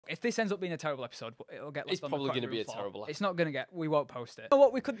if this ends up being a terrible episode, it'll get. It's probably going to be a terrible. It's not going to get. We won't post it. So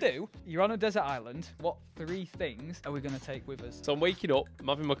what we could do? You're on a desert island. What 3 things are we going to take with us? So I'm waking up, I'm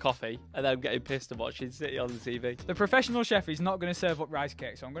having my coffee, and then I'm getting pissed and watching City on the TV. The professional chef is not going to serve up rice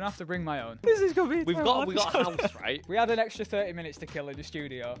cake, so I'm going to have to bring my own. This is going to be. We got a house, right? We had an extra 30 minutes to kill in the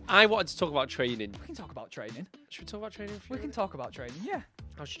studio. I wanted to talk about training. We can talk about training. Should we talk about training? We can talk about training. Yeah.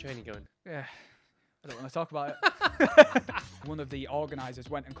 How's your training going? Yeah. I don't want to talk about it. One of the organisers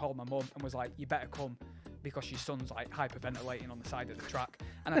went and called my mum and was like, you better come because your son's like hyperventilating on the side of the track.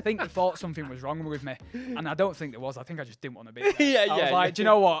 And I think he thought something was wrong with me. And I don't think there was. I think I just didn't want to be there. I was like, do you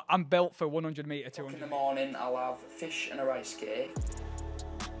know what? I'm built for 100 metre, 200. In the morning, I'll have fish and a rice cake.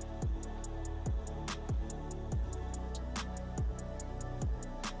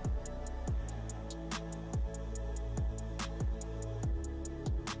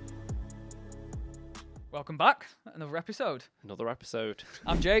 Welcome back. Another episode. Another episode.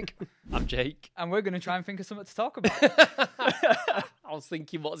 I'm Jake. I'm Jake. And we're going to try and think of something to talk about. I was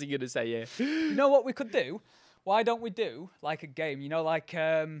thinking, what's he going to say here? You know what we could do? Why don't we do like a game? You know, like...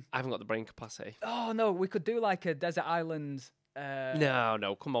 I haven't got the brain capacity. Oh, no. We could do like a desert island...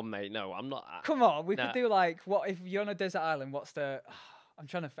 No. Come on, mate. No, I'm not... Come on. We could do like... What if you're on a desert island? What's the... I'm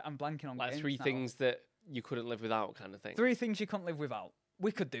blanking on like games 3 now. things that you couldn't live without kind of thing. 3 things you couldn't live without.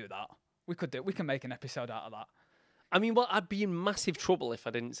 We could do that. We could do it. We can make an episode out of that. I mean, well, I'd be in massive trouble if I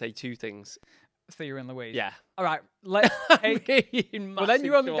didn't say 2 things. Thea and Louise. Yeah. All right. Let's take... Well, then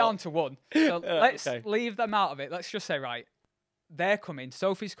you're only down to 1. So let's leave them out of it. Let's just say, right, they're coming.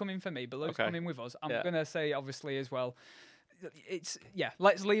 Sophie's coming for me. Belou's coming with us. I'm going to say, obviously, as well,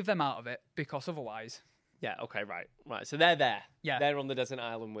 let's leave them out of it because otherwise... Yeah, okay, right. So they're there. Yeah. They're on the desert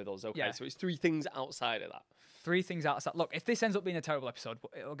island with us. Okay, Yeah. so it's 3 things outside of that. 3 things outside. Look, if this ends up being a terrible episode,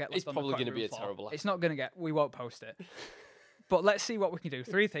 it'll get. It's probably going to be a terrible episode. It's not going to get. We won't post it. But let's see what we can do.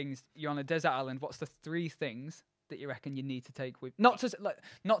 3 things. You're on a desert island. What's the 3 things that you reckon you need to take with? Not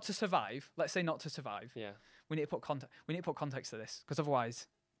to survive. Let's say not to survive. Yeah. We need to put context. We need to put context to this because otherwise.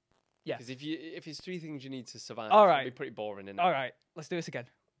 Yeah. Because if it's 3 things you need to survive, all it's right, gonna be pretty boring. Isn't it? All right. Let's do this again.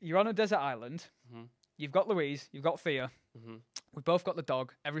 You're on a desert island. Mm-hmm. You've got Louise. You've got Thea. Mm-hmm. We've both got the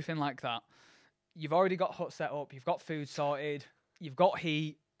dog. Everything like that. You've already got hut set up. You've got food sorted. You've got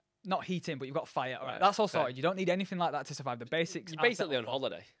heat. Not heating, but you've got fire. All right, that's all sorted. You don't need anything like that to survive. The basics. You're basically on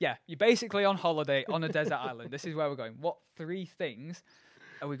holiday. Yeah, you're basically on holiday on a desert island. This is where we're going. What 3 things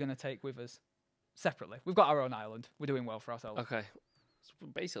are we going to take with us separately? We've got our own island. We're doing well for ourselves. Okay. So we're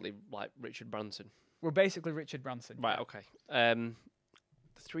basically like Richard Branson. We're basically Richard Branson. Right, okay. The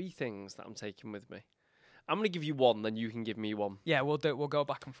 3 things that I'm taking with me. I'm going to give you 1, then you can give me 1. Yeah, we'll do it. We'll go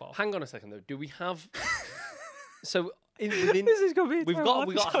back and forth. Hang on a second, though. Do we have... So this is going to be we've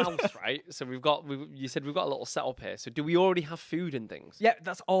got a house, right? So you said we've got a little setup here. So do we already have food and things? Yeah,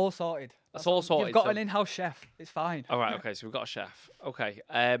 that's all sorted. That's all sorted. You've got an in-house chef. It's fine. All right, okay. So we've got a chef. Okay.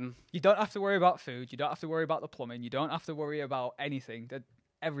 You don't have to worry about food. You don't have to worry about the plumbing. You don't have to worry about anything.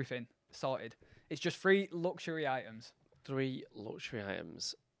 Everything sorted. It's just 3 luxury items. 3 luxury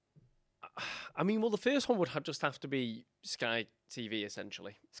items. I mean, well, the first one would just have to be Sky TV,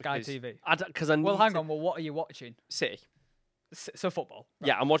 essentially. Sky TV. Well, hang on. Well, what are you watching? City. So football. Right.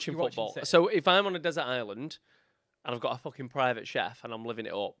 Yeah, I'm watching You're football. Watching so if I'm on a desert island and I've got a fucking private chef and I'm living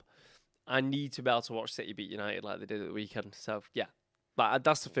it up, I need to be able to watch City beat United like they did at the weekend. So, yeah. But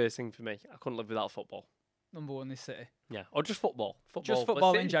that's the first thing for me. I couldn't live without football. Number 1 is City. Yeah, or just football. Just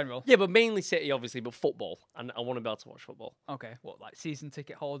football in general. Yeah, but mainly City, obviously, but football. And I want to be able to watch football. Okay, what, like season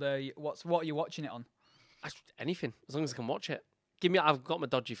ticket holder? What are you watching it on? Anything, as long as I can watch it. I've got my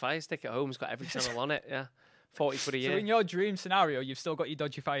dodgy Fire Stick at home. It's got every channel on it. Yeah, 40 quid a year. So in your dream scenario, you've still got your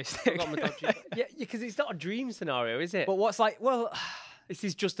dodgy Fire Stick. I've got my dodgy. Yeah, because it's not a dream scenario, is it? But what's like? Well. This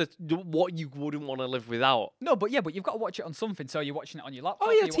is just what you wouldn't want to live without. No, but you've got to watch it on something. So you're watching it on your laptop.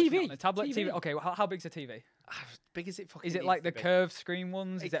 Oh yeah, you're TV. It on a tablet. TV. Okay, how big's a TV? As big as it fucking is. It like the curved screen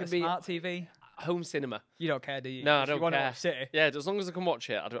ones? Is it a smart TV? Home cinema. You don't care, do you? No, I don't want care. To watch City? Yeah, as long as I can watch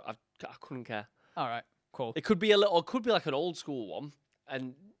it, I couldn't care. All right, cool. It could be like an old school one,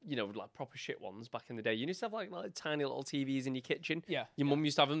 and like proper shit ones back in the day. You used to have like tiny little TVs in your kitchen. Yeah. Your mum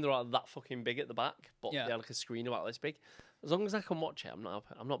used to have them. They're like that fucking big at the back, but yeah. They're like a screen about this big. As long as I can watch it, I'm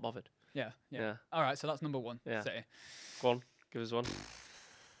not bothered. Yeah. All right, so that's number 1. Yeah. City. Go on, give us 1.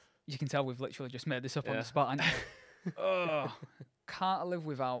 You can tell we've literally just made this up on the spot. Can't live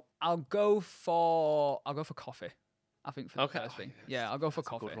without. I'll go for coffee. I think for the first thing. Yeah, I'll go for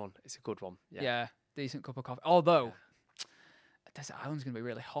coffee. It's a good one. Yeah, decent cup of coffee. Although, a desert island's gonna be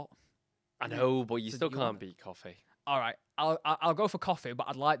really hot. I know, but you still can't beat coffee. All right, I'll go for coffee, but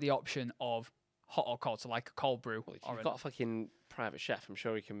I'd like the option of hot or cold, so like a cold brew. Well, if you've got fucking private chef. I'm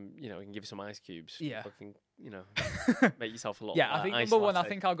sure he can, he can give you some ice cubes. Yeah. Fucking, make yourself a lot. Yeah, I think ice number one, I latte.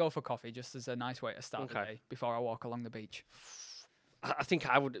 think I'll go for coffee just as a nice way to start the Okay. day before I walk along the beach. I think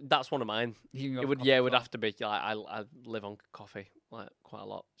I would. That's one of mine. You can go It for would. coffee Yeah, as it would well. have to be. Like, I live on coffee like quite a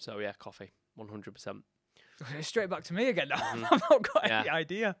lot. So yeah, coffee, 100%. Straight back to me again now. Mhm. I've not got any Yeah.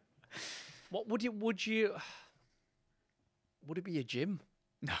 idea. What would you? Would it be a gym?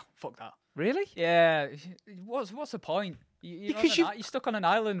 No, fuck that. Really? Yeah, what's the point? You're, Because you're stuck on an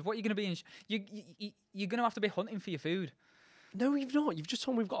island. What are you going to be in? You're going to have to be hunting for your food. No, you've not. You've just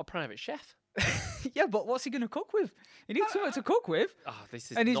told me we've got a private chef. Yeah, but what's he going to cook with? He needs something to cook with. Oh, this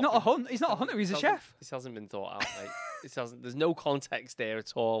is. And he's not a been- hunt. He's not a hunter. He's a chef. This hasn't been thought out, mate. This hasn't. There's no context there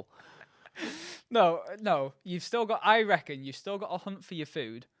at all. No. You've still got. I reckon you've still got a hunt for your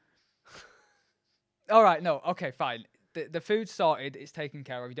food. All right. No. Okay. Fine. The food's sorted. It's taken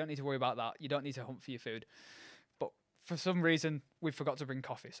care of. You don't need to worry about that. You don't need to hunt for your food. But for some reason, we forgot to bring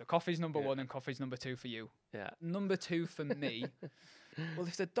coffee. So coffee's number one and coffee's number two for you. Yeah. Number two for me. Well,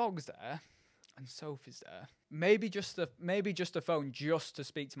 if the dog's there and Sophie's there, maybe just a phone just to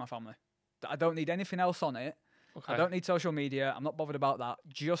speak to my family. I don't need anything else on it. Okay. I don't need social media. I'm not bothered about that.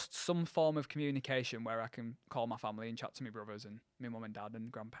 Just some form of communication where I can call my family and chat to my brothers and my mum and dad and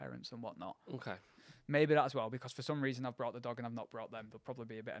grandparents and whatnot. Okay. Maybe that as well, because for some reason I've brought the dog and I've not brought them. They'll probably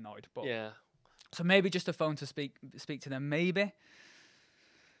be a bit annoyed. But Yeah. so maybe just a phone to speak to them. Maybe.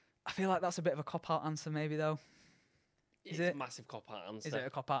 I feel like that's a bit of a cop-out answer, maybe though. It's it? a massive cop-out answer. Is it a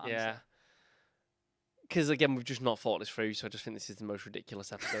cop-out answer? Yeah. Because again, we've just not thought this through, so I just think this is the most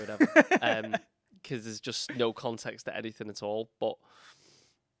ridiculous episode ever. Because there's just no context to anything at all. But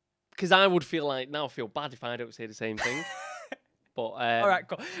because I would feel like now I feel bad if I don't say the same thing. But All right,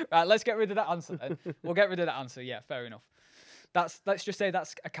 cool. Right, let's get rid of that answer then. We'll get rid of that answer. Yeah, fair enough. Let's just say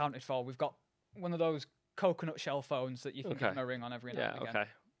that's accounted for. We've got one of those coconut shell phones that you can Okay. give them a ring on every now yeah, and again. okay.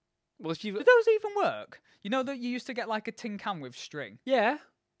 Well, if you Do those even work? You know that you used to get like a tin can with string. yeah,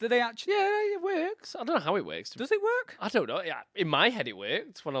 Do they actually? yeah, it works. I don't know how it works. Does it work? I don't know. Yeah, in my head it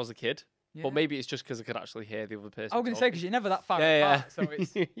worked when I was a kid, Yeah. but maybe it's just because I could actually hear the other person. I was going to say because you're never that far yeah, apart. So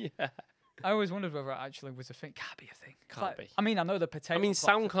it's. yeah. I always wondered whether it actually was a thing. Can't be a thing. It's Can't like- be. I mean, I know the potato. I mean, clock's a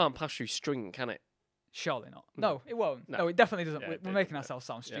sound thing. can't pass through string, can it? Surely not. No, it won't. No. No, it definitely doesn't. Yeah, We're it making doesn't. ourselves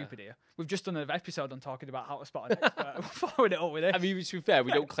sound Yeah. stupid here. We've just done an episode on talking about how to spot an expert. We're following it up with it. I mean, to be fair,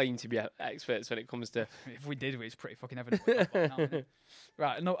 we don't claim to be experts when it comes to. If we did, it's pretty fucking evident. We're not now, isn't it?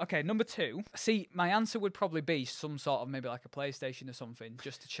 Right. No. Okay. Number two. See, my answer would probably be some sort of maybe like a PlayStation or something,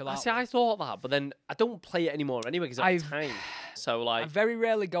 just to chill out. See, I thought that, but then I don't play it anymore anyway because I have time. So I like, very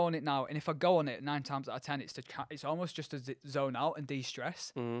rarely go on it now, and if I go on it 9 times out of 10, it's almost just to zone out and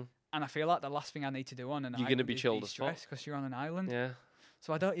de-stress. mm, And I feel like the last thing I need to do on an You're island gonna be is chilled as fuck. de-stress because you're on an island. yeah.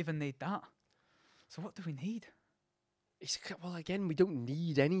 So I don't even need that. So what do we need? Well, again, we don't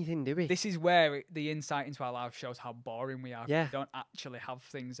need anything, do we? This is where the insight into our life shows how boring we are. 'cause Yeah. We don't actually have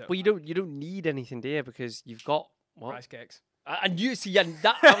things that Well, you don't need anything, do you? Because you've got what? rice cakes. And you see, and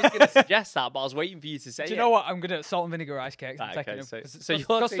that I was going to suggest that, but I was waiting for you to say Do you it. know what? I'm gonna salt and vinegar rice cakes. Right, okay, so you're Because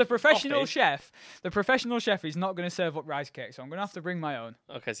the taking professional coffee. chef is not gonna serve up rice cakes, so I'm gonna have to bring my own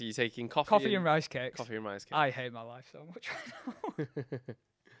Okay, so you're taking coffee, coffee and rice cakes. coffee and rice cake. I hate my life so much right now.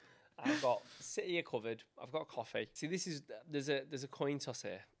 I've got city here covered. I've got coffee. See, there's a coin toss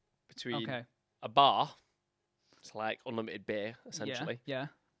here between Okay. a bar, it's like unlimited beer essentially, Yeah.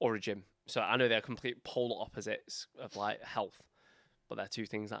 or a gym. So I know they're complete polar opposites of like health, but they're two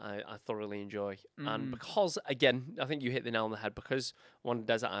things that I thoroughly enjoy. And because again, I think you hit the nail on the head. Because I'm on a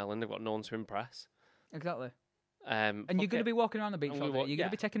desert island, I've got no one to impress. Exactly. And And you're going to be walking around the beach I'm all gonna day. walk- You're going yeah.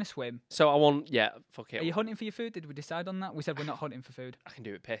 to be taking a swim. So I want, fuck it. Are you hunting for your food? Did we decide on that? We said we're not hunting for food. I can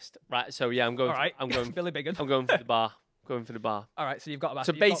do it pissed. Right. So yeah, I'm going. All right. I'm going. Billy Biggin. I'm going for the bar. Going for the bar. All right. So you've got about.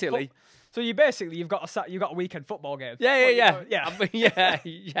 So basically, you've got a weekend football game. yeah. Yeah.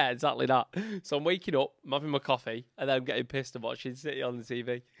 Yeah, exactly that. So I'm waking up, I'm having my coffee, and then I'm getting pissed and watching City on the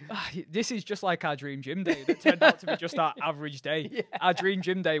TV. This is just like our dream gym day that turned out to be just our average day. Yeah. Our dream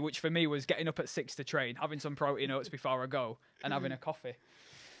gym day, which for me was getting up at 6 to train, having some protein oats before I go, and having a coffee.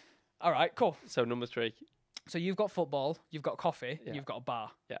 All right, cool. So number 3. So you've got football, you've got coffee, Yeah. you've got a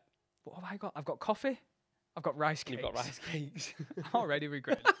bar. Yeah. What have I got? I've got coffee, I've got rice cakes. You've got rice cakes. I'm already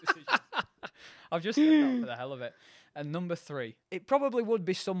regretting this decision. I've just said that for the hell of it. And number 3, it probably would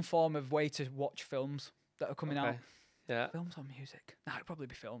be some form of way to watch films that are coming out. Okay. Yeah. Films or music? Nah, it'd probably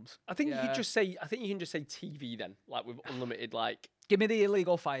be films. I think you Yeah. could just say. I think you can just say TV then, like with unlimited, like. Give me the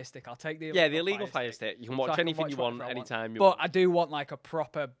illegal fire stick. I'll take the Yeah, the illegal fire stick. You can watch So I can anything watch you want, whatever I want. anytime. You But want. I do want like a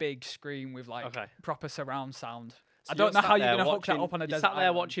proper big screen with like Okay. proper surround sound. I don't know how you're going to hook that up on a desert sat there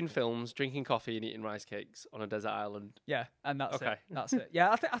island. watching films, drinking coffee, and eating rice cakes on a desert island. Yeah, and that's Okay. it. That's it.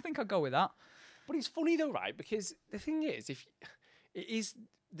 Yeah, I think I'd go with that. But it's funny though, right? Because the thing is, it is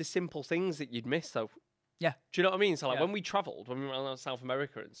the simple things that you'd miss, though. Yeah. Do you know what I mean? So, like, Yeah. when we travelled, when we went around South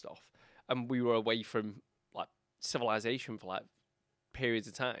America and stuff, and we were away from, like, civilization for, like, periods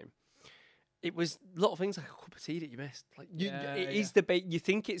of time, it was little things like a cup of tea that you missed. Like, is the you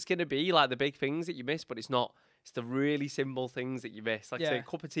think it's going to be, like, the big things that you miss, but it's not. It's the really simple things that you miss. Like, say, a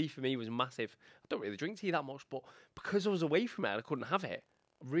cup of tea for me was massive. I don't really drink tea that much, but because I was away from it and I couldn't have it,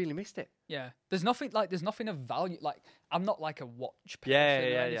 I really missed it. Yeah, there's nothing of value. Like, I'm not like a watch person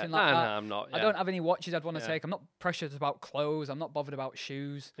or anything No, like that. I'm not. I don't have any watches I'd want to take. I'm not pressured about clothes. I'm not bothered about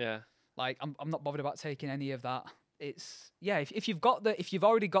shoes. Yeah. Like, I'm not bothered about taking any of that. It's if you've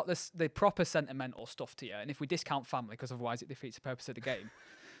already got the proper sentimental stuff to you, and if we discount family because otherwise it defeats the purpose of the game.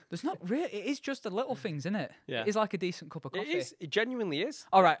 There's not really. It is just the little things, isn't it? Yeah. It is like a decent cup of coffee. It is. It genuinely is.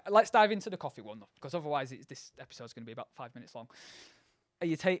 All right, let's dive into the coffee one, because otherwise this episode's going to be about 5 minutes long.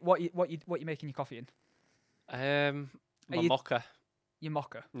 What you making your coffee in? My mocha. Your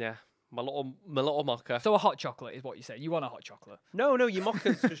mocha. Yeah, my little mocha. So a hot chocolate is what you're saying. You want a hot chocolate? No, your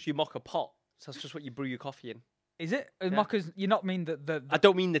mocha's just your mocha pot. So that's just what you brew your coffee in. Is it? Mocha's. You not mean the I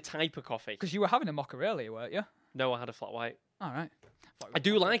don't mean the type of coffee. because you were having a mocha earlier, weren't you? No, I had a flat white. All right. I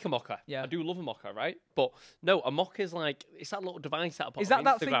do like a mocha. Yeah. I do love a mocha, right? But no, a mocha's like, it's that little device that I put Is on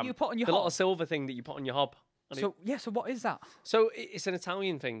that Instagram. thing you put on your the little hob? silver thing that you put on your hob. So what is that? So it's an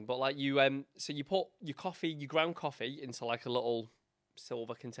Italian thing, but like you put your ground coffee into like a little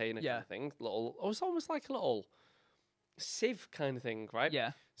silver container kind of thing. It's almost like a little sieve kind of thing, right?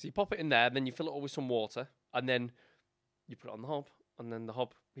 Yeah. So you pop it in there, and then you fill it up with some water, and then you put it on the hob, and then the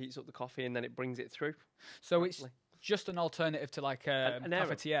hob heats up the coffee, and then it brings it through. So it's just an alternative to like an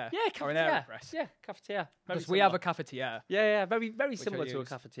cafetiere. Yeah, cafetiere. Or an AeroPress. Yeah, cafetiere. Because we have a cafetiere. Yeah, very similar to a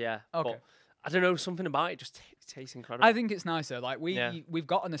cafetiere. Okay. But I don't know, something about it just tastes incredible. I think it's nicer. Like we've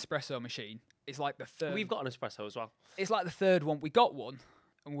got an espresso machine. It's like the third. We've got an espresso as well. It's like the third one. We got one,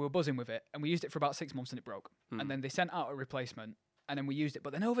 and we were buzzing with it, and we used it for about 6 months, and it broke. And then they sent out a replacement, and then we used it.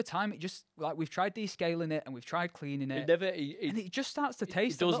 But then over time, it just like we've tried descaling it, and we've tried cleaning it. And it just starts to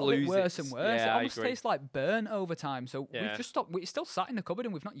taste does a little bit lose worse and worse. Yeah, it almost I agree. tastes like burn over time. So Yeah. we've just stopped. It's still sat in the cupboard,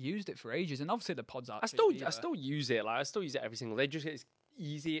 and we've not used it for ages. And obviously the pods are. I still use it. Like I still use it every single day. Just it's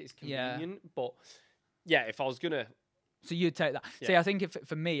easy, it's convenient. But yeah, if I was gonna, So you'd take that. Yeah. See, I think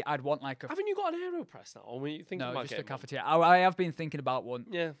for me, I'd want like a haven't you got an AeroPress now? Or when you think no, about just a getting one? cafetiere. I have been thinking about one.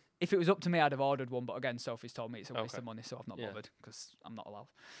 Yeah. If it was up to me, I'd have ordered one. But again, Sophie's told me it's a waste of money, so I've not bothered because I'm not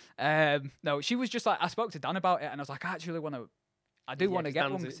allowed. No, she was just like, I spoke to Dan about it, and I was like, I actually want to. I do want to get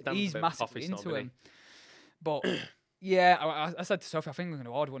one. 'Cause Dan's he's a bit of a massively coffee snob, into isn't him. But yeah, I said to Sophie, I think we're going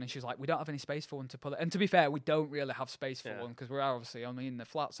to order one, and she's like, we don't have any space for one to put it. And to be fair, we don't really have space for one because we're obviously only in the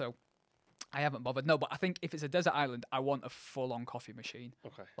flat, so. I haven't bothered. No, but I think if it's a desert island, I want a full-on coffee machine.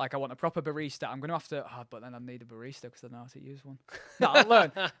 Okay. Like I want a proper barista. I'm going to have to, but then I need a barista because I don't know how to use one. No, I'll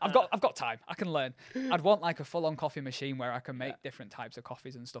learn. I've got time. I can learn. I'd want like a full-on coffee machine where I can make different types of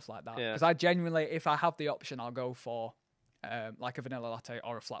coffees and stuff like that. Yeah. Because I genuinely, if I have the option, I'll go for like a vanilla latte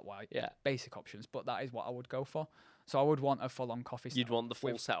or a flat white. Yeah. Basic options, but that is what I would go for. So I would want a full-on coffee. You'd want the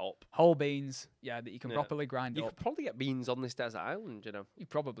full setup. Whole beans, that you can properly grind You up. could probably get beans on this desert island, you know. You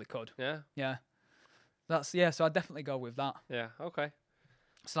probably could. Yeah. Yeah. So I'd definitely go with that. Yeah. Okay.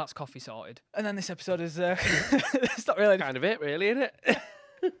 So that's coffee sorted. And then this episode is it's not really Kind of it, really, isn't it?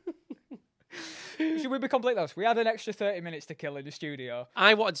 Should we be complete though? We had an extra 30 minutes to kill in the studio.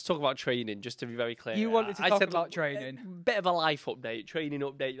 I wanted to talk about training, just to be very clear. You wanted to I talk said, about training. Bit of a life update, training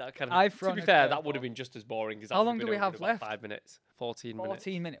update, that kind of. I've to thrown be a fair, that curveball. would have been just as boring. How long do we have left? 5 minutes, 14 minutes.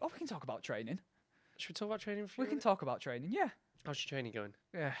 14 minutes. Oh, we can talk about training. Should we talk about training? For We can talk about training. Yeah. How's your training going?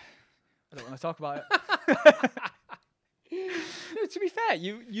 Yeah. I don't want to talk about it. No, to be fair,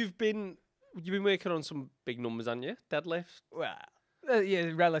 you've been working on some big numbers, haven't you? Deadlift. Well,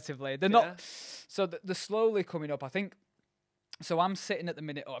 yeah, relatively. They're not. So they're slowly coming up. I think. So I'm sitting at the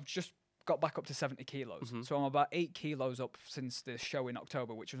minute. I've just got back up to 70 kilos. So I'm about 8 kilos up since the show in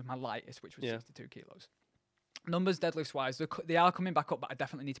October, which was my lightest, which was 62 kilos. Numbers deadlifts wise, they are coming back up, but I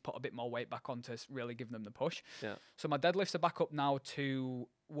definitely need to put a bit more weight back on to really give them the push. Yeah. So my deadlifts are back up now to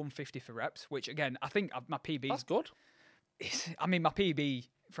 150 for reps, which again, I think my PB. That's good. I mean, my PB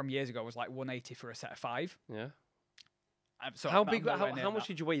from years ago was like 180 for a set of 5. Yeah. So How I'm big? nowhere near How much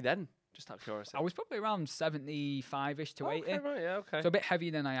that. did you weigh then? Just out of curiosity. I was probably around 75ish to 80. Okay, right, yeah, okay. So a bit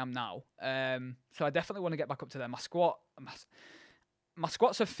heavier than I am now. So I definitely want to get back up to there. My my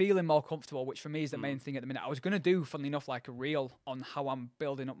squats are feeling more comfortable, which for me is the main thing at the minute. I was going to do, funnily enough, like a reel on how I'm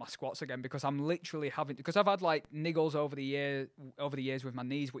building up my squats again, because I'm literally because I've had like niggles over the years with my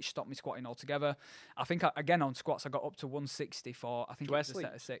knees, which stopped me squatting altogether. I think again on squats I got up to 160 for I think it was a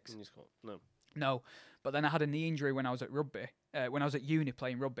set of 6. No, but then I had a knee injury when I was at rugby, when I was at uni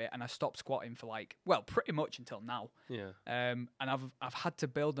playing rugby, and I stopped squatting for pretty much until now. Yeah. And I've had to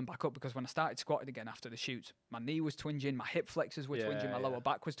build them back up, because when I started squatting again after the shoots, my knee was twinging, my hip flexors were twinging, my lower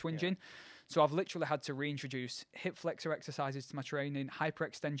back was twinging. So I've literally had to reintroduce hip flexor exercises to my training,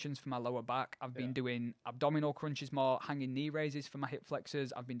 hyperextensions for my lower back. I've been doing abdominal crunches more, hanging knee raises for my hip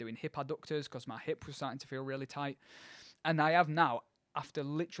flexors. I've been doing hip adductors because my hip was starting to feel really tight. And I have now, after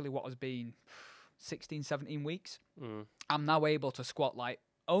literally what has been 16, 17 weeks, I'm now able to squat like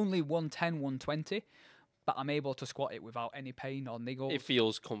only 110, 120, but I'm able to squat it without any pain or niggles. It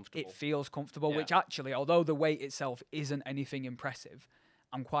feels comfortable. It feels comfortable, which actually, although the weight itself isn't anything impressive,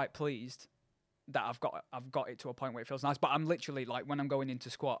 I'm quite pleased that I've got it to a point where it feels nice. But I'm literally like, when I'm going into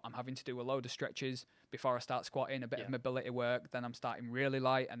squat, I'm having to do a load of stretches before I start squatting, a bit of mobility work, then I'm starting really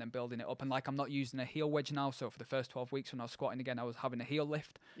light and then building it up. And like, I'm not using a heel wedge now, so for the first 12 weeks when I was squatting again, I was having a heel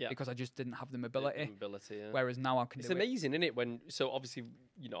lift because I just didn't have the mobility. Whereas now I can do it. It's amazing, isn't it? So obviously,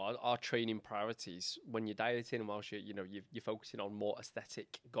 you know, our training priorities, when you're dieting and whilst you're focusing on more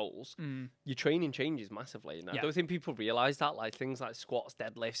aesthetic goals, your training changes massively. And I don't think people realise that, like things like squats,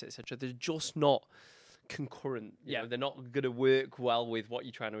 deadlifts, etc. They're just not concurrent. You know, they're not going to work well with what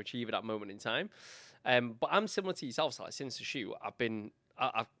you're trying to achieve at that moment in time. But I'm similar to yourself. So like, since the shoot,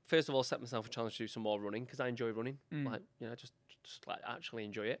 I've first of all set myself a challenge to do some more running, because I enjoy running. Like, you know, just like actually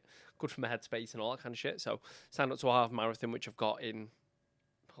enjoy it. Good for my headspace and all that kind of shit. So signed up to a half marathon, which I've got in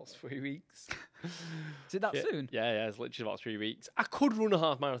 3 weeks. Is it that soon? Yeah, it's literally about 3 weeks. I could run a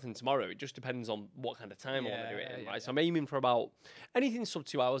half marathon tomorrow. It just depends on what kind of time I want to do it in, right? So I'm aiming for about anything sub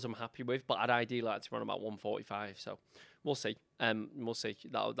 2 hours I'm happy with, but I'd ideally like to run about 1:45. So we'll see. We'll see.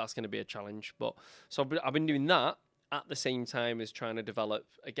 That's going to be a challenge. But so I've been doing that at the same time as trying to develop,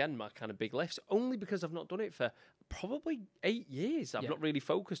 again, my kind of big lifts, only because I've not done it for probably 8 years. I've not really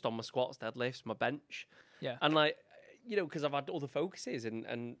focused on my squats, deadlifts, my bench. Yeah. And like, you know, because I've had other focuses,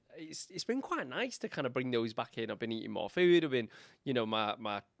 and it's been quite nice to kind of bring those back in. I've been eating more food. I've been, you know,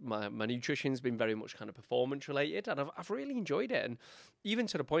 my nutrition's been very much kind of performance related, and I've really enjoyed it. And even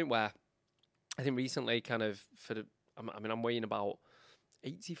to the point where I think recently, kind of I'm weighing about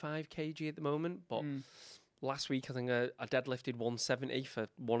 85 kg at the moment, but last week I think I deadlifted 170 for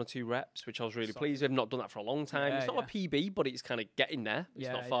 1 or 2 reps, which I was really pleased with. I've not done that for a long time. It's not a PB, but it's kind of getting there. It's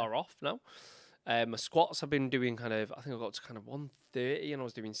not far off now. My squats I've been doing I think I got to kind of 130, and I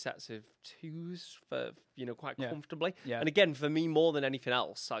was doing sets of 2s for, you know, quite comfortably. Yeah. And again, for me, more than anything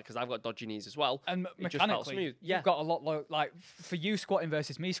else, because I've got dodgy knees as well. And mechanically, you've got a lot, like for you squatting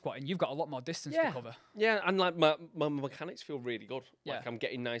versus me squatting, you've got a lot more distance to cover. Yeah, and like my mechanics feel really good. Like I'm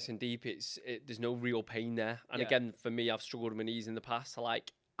getting nice and deep. There's no real pain there. And again, for me, I've struggled with my knees in the past. So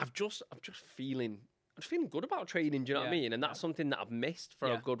like I'm just feeling good about training. Do you know what I mean? And that's something that I've missed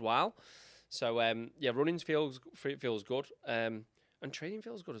for a good while. So running feels good, and training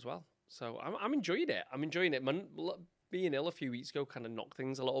feels good as well. So I'm enjoying it. Being ill a few weeks ago kind of knocked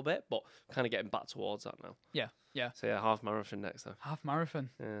things a little bit, but kind of getting back towards that now. Yeah. So half marathon next time. Half marathon.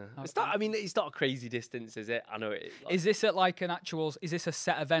 Yeah. It's not. I mean, it's not a crazy distance, is it? I know it. Is this at like an actual? Is this a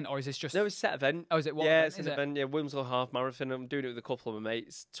set event, or is this just? No, it's a set event. Oh, is it? What yeah, event it's an event. Yeah, Wilmslow half marathon. I'm doing it with a couple of my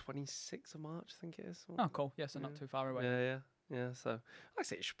mates. 26th of March, I think it is. Oh, cool. Yeah, so not too far away. Yeah, so I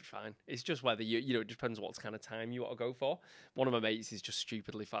say it should be fine. It's just whether you know, it depends what kind of time you want to go for. One of my mates is just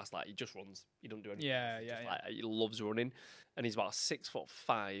stupidly fast. Like, he just runs. He doesn't do anything. Like, he loves running, and he's about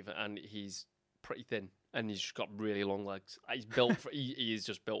 6'5", and he's pretty thin, and he's just got really long legs. He's built for. he is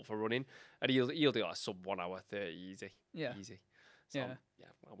just built for running, and he'll do like sub 1 hour 30 easy. Yeah, easy. So,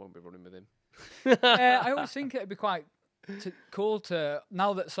 I won't be running with him. I always think it'd be quite cool to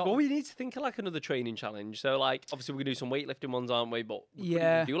now that sort of. Well, we need to think of like another training challenge. So, like, obviously, we're gonna do some weightlifting ones, aren't we? But we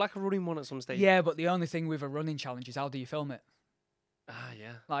do like a running one at some stage. Yeah, but the only thing with a running challenge is how do you film it?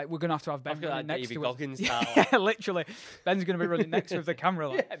 Yeah. Like, we're gonna have to have Ben running next Davey to Goggins us. Style. Yeah, literally. Ben's gonna be running next with the camera.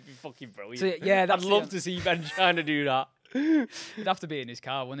 Like. Yeah, it'd be fucking brilliant. So, yeah, I'd love to see Ben trying to do that. He'd have to be in his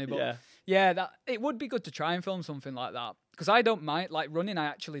car, wouldn't he? But that it would be good to try and film something like that, because I don't mind. Like, running, I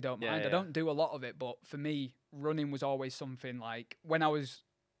actually don't mind. I don't do a lot of it, but for me, running was always something like when I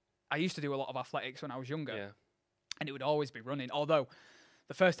used to do a lot of athletics when I was younger, and it would always be running. Although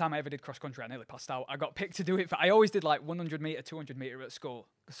the first time I ever did cross country, I nearly passed out. I got picked to do it. I always did like 100 metre, 200 metre at school,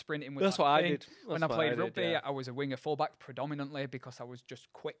 sprinting with. That's like, what I thing. did. When I played rugby, I was a winger fullback predominantly because I was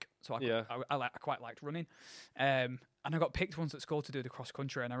just quick. So I quite liked running. And I got picked once at school to do the cross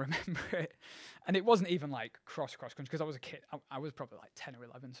country, and I remember it. And it wasn't even like cross country because I was a kid. I was probably like 10 or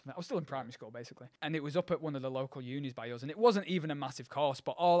 11. Something. I was still in primary school basically, and it was up at one of the local unis by us, and it wasn't even a massive course.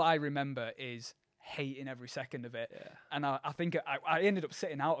 But all I remember is hating every second of it. Yeah. And I think I ended up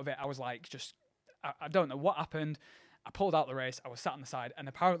sitting out of it. I was like, I don't know what happened. I pulled out the race. I was sat on the side, and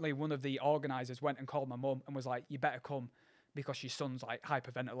apparently one of the organisers went and called my mum and was like, "You better come." Because your son's like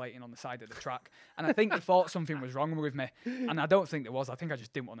hyperventilating on the side of the track, and I think they thought something was wrong with me, and I don't think there was. I think I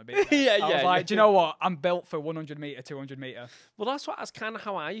just didn't want to be there. I was like, do you know what? I'm built for 100 metre, 200 metre. Well, that's kind of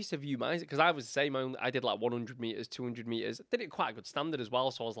how I used to view mine, because I was the same. I did like 100 metres, 200 metres. I did it quite a good standard as well,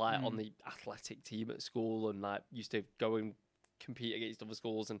 so I was like on the athletic team at school, and like used to go and compete against other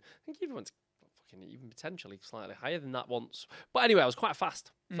schools, and I think even went to even potentially slightly higher than that once. But anyway, I was quite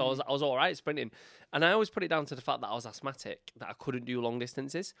fast. So I was all right sprinting. And I always put it down to the fact that I was asthmatic, that I couldn't do long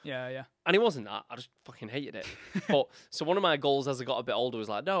distances. Yeah. And it wasn't that. I just fucking hated it. But so one of my goals as I got a bit older was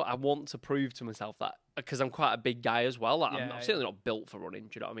like, no, I want to prove to myself that, because I'm quite a big guy as well. Like, I'm certainly not built for running. Do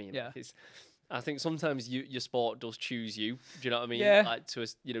you know what I mean? Yeah. Like, I think sometimes your sport does choose you. Do you know what I mean? Yeah. Like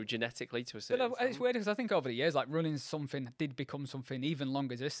genetically to a certain extent. It's weird because I think over the years, like running did become something, even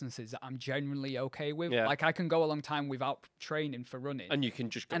longer distances, that I'm genuinely okay with. Yeah. Like I can go a long time without training for running, and you can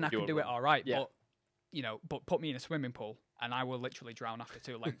just go and I can do it all right. Yeah. But put me in a swimming pool and I will literally drown after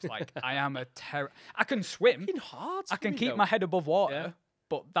 2 lengths. Like I am a terror. I can swim. Hard. I can keep my head above water. Yeah.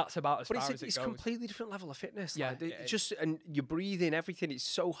 But that's about as far as it goes. It's a completely different level of fitness. Yeah, like, just and you're breathing, everything. It's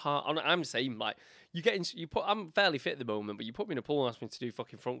so hard. I'm the same. Like I'm fairly fit at the moment, but you put me in a pool and ask me to do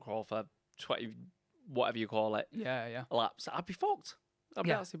fucking front crawl for 20, whatever you call it. Yeah. Laps. I'd be fucked. I'd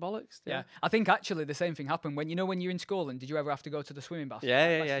be absolutely bollocks. Yeah. I think actually the same thing happened when you're in school, and did you ever have to go to the swimming bath?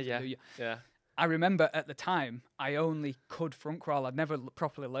 Yeah. I remember at the time I only could front crawl. I'd never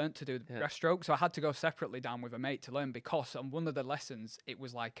properly learnt to do the breaststroke, so I had to go separately down with a mate to learn, because on one of the lessons it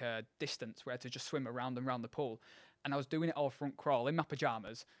was like a distance where to just swim around and around the pool, and I was doing it all front crawl in my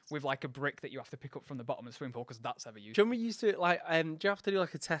pajamas with like a brick that you have to pick up from the bottom of the swimming pool because that's ever used. Do you remember we used to like? Do you have to do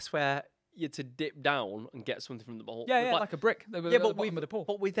like a test where you had to dip down and get something from the bottom? Yeah, like a brick. But at the bottom of the pool.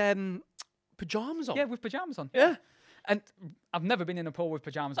 But with pajamas on. Yeah, with pajamas on. Yeah. And I've never been in a pool with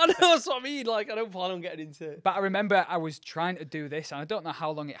pajamas on. I know, that's what I mean. Like, I don't plan on getting into it. But I remember I was trying to do this, and I don't know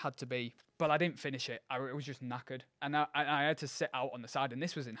how long it had to be, but I didn't finish it. I was just knackered. And I had to sit out on the side, and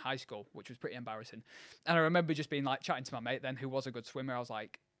this was in high school, which was pretty embarrassing. And I remember just being like, chatting to my mate then, who was a good swimmer. I was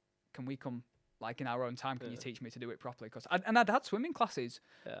like, can we come, like, in our own time? Can you teach me to do it properly? Because I'd had swimming classes,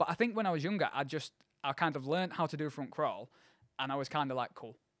 but I think when I was younger, I kind of learned how to do front crawl, and I was kind of like,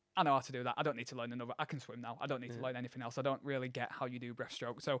 cool. I know how to do that. I don't need to learn another. I can swim now. I don't need to learn anything else. I don't really get how you do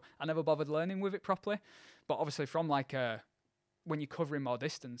breaststroke. So I never bothered learning with it properly. But obviously from like when you're covering more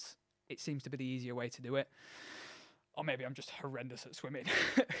distance, it seems to be the easier way to do it. Or maybe I'm just horrendous at swimming.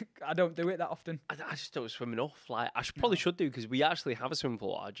 I don't do it that often. I just don't swim enough. Like I probably should do, because we actually have a swimming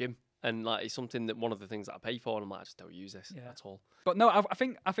pool at our gym. And like it's something that one of the things that I pay for, and I'm like, I just don't use this at all. But no, I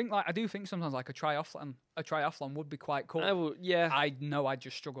think like I do think sometimes like a triathlon would be quite cool. I know I'd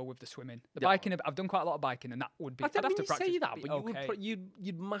just struggle with the swimming. The biking, I've done quite a lot of biking, and that would be. I'd have to practice. Say that, but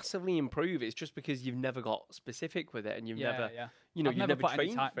you'd massively improve. It's just because you've never got specific with it, and you've never you've never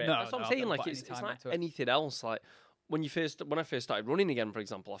trained for it. That's what I'm saying. Like it's like anything else. Like when I first started running again, for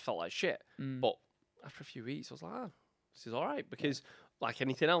example, I felt like shit. But after a few weeks, I was like, this is all right, because. Like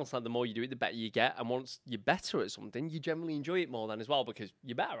anything else, like the more you do it, the better you get. And once you're better at something, you generally enjoy it more then as well, because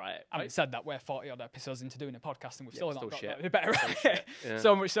you're better at it. I haven't said that we're 40 odd episodes into doing a podcast and we've still not got the better at it. Yeah.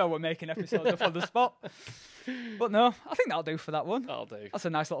 So much so we're making episodes up on the spot. But no, I think that'll do for that one. That'll do. That's a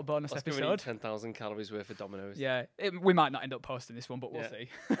nice little bonus episode. 10,000 calories worth of Dominoes. Yeah, we might not end up posting this one, but we'll see.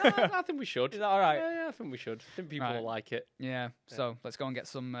 I think we should. Is that all right? Yeah, I think we should. I think people will like it. Yeah. So let's go and get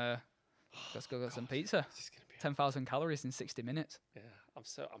some. Let's go get some pizza. 10,000 calories in 60 minutes. Yeah, I'm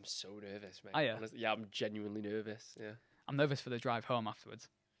so nervous, mate. Are you? Honestly, yeah, I'm genuinely nervous. Yeah, I'm nervous for the drive home afterwards.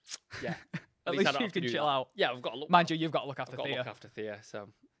 Yeah, at least you can chill out. Yeah, I've got to look. Mind you, you've got to look after Thea. Look after Thea. So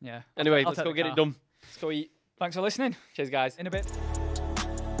yeah. Anyway, let's go get it done. Let's go eat. Thanks for listening. Cheers, guys. In a bit.